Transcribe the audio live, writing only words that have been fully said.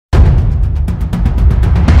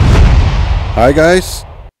Hi guys,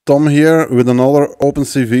 Tom here with another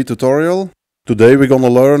openCv tutorial. Today we're gonna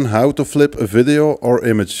learn how to flip a video or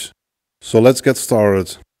image. So let's get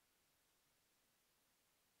started.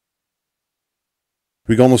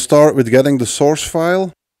 We're gonna start with getting the source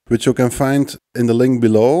file, which you can find in the link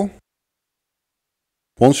below.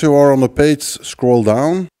 Once you are on the page, scroll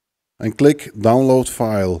down and click Download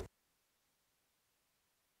File.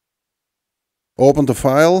 Open the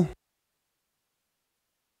file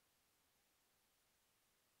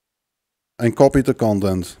and copy the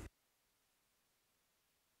content.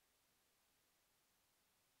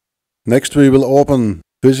 Next we will open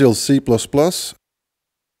Visual C++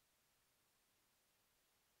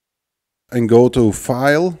 and go to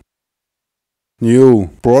File, New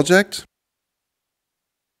Project.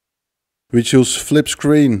 We choose Flip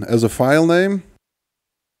Screen as a file name.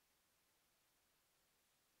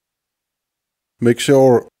 Make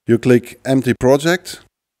sure you click Empty Project.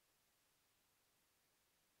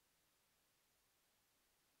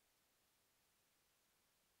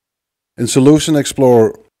 In Solution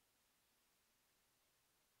Explorer,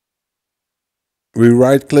 we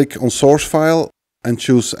right-click on Source File and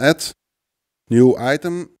choose Add, New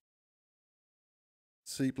Item,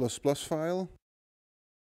 C++ file.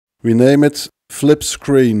 We name it Flip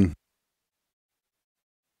Screen.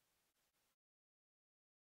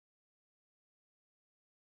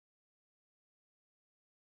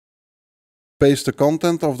 Paste the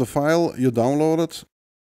content of the file you downloaded.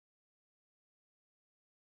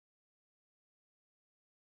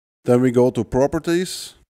 Then we go to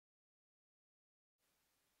Properties.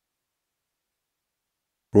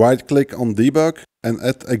 Right-click on Debug and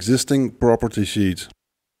add existing property sheet.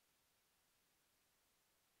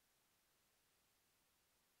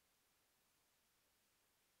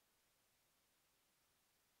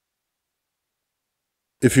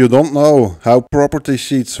 If you don't know how property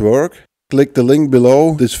sheets work, click the link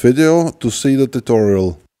below this video to see the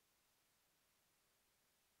tutorial.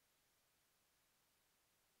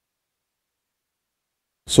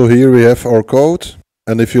 So here we have our code,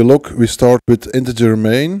 and if you look, we start with integer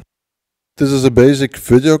main. This is a basic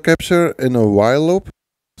video capture in a while loop.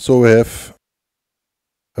 So we have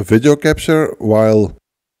a video capture while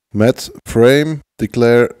met frame,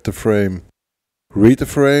 declare the frame, read the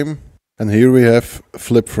frame, and here we have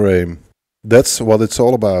flip frame. That's what it's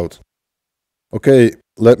all about. Okay,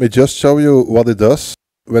 let me just show you what it does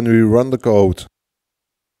when we run the code.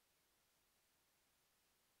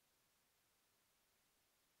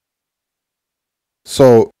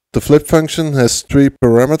 So the flip function has three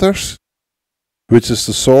parameters, which is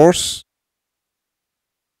the source,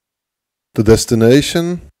 the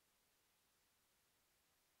destination,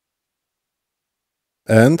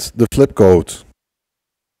 and the flip code.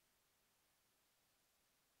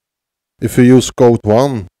 If we use code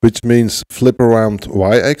 1, which means flip around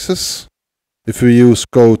y-axis. If we use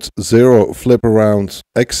code 0, flip around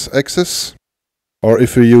x-axis. Or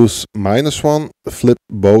if we use -1, flip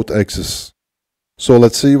both axes. So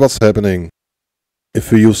let's see what's happening.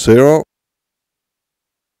 If we use 0,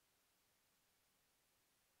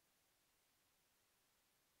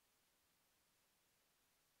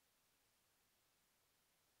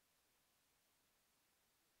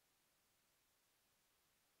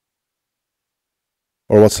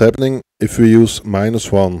 or what's happening if we use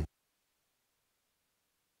 -1.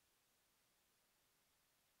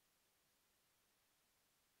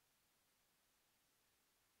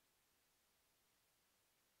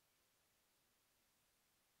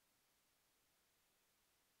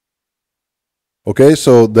 Okay,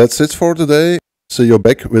 so that's it for today. See you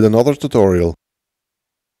back with another tutorial.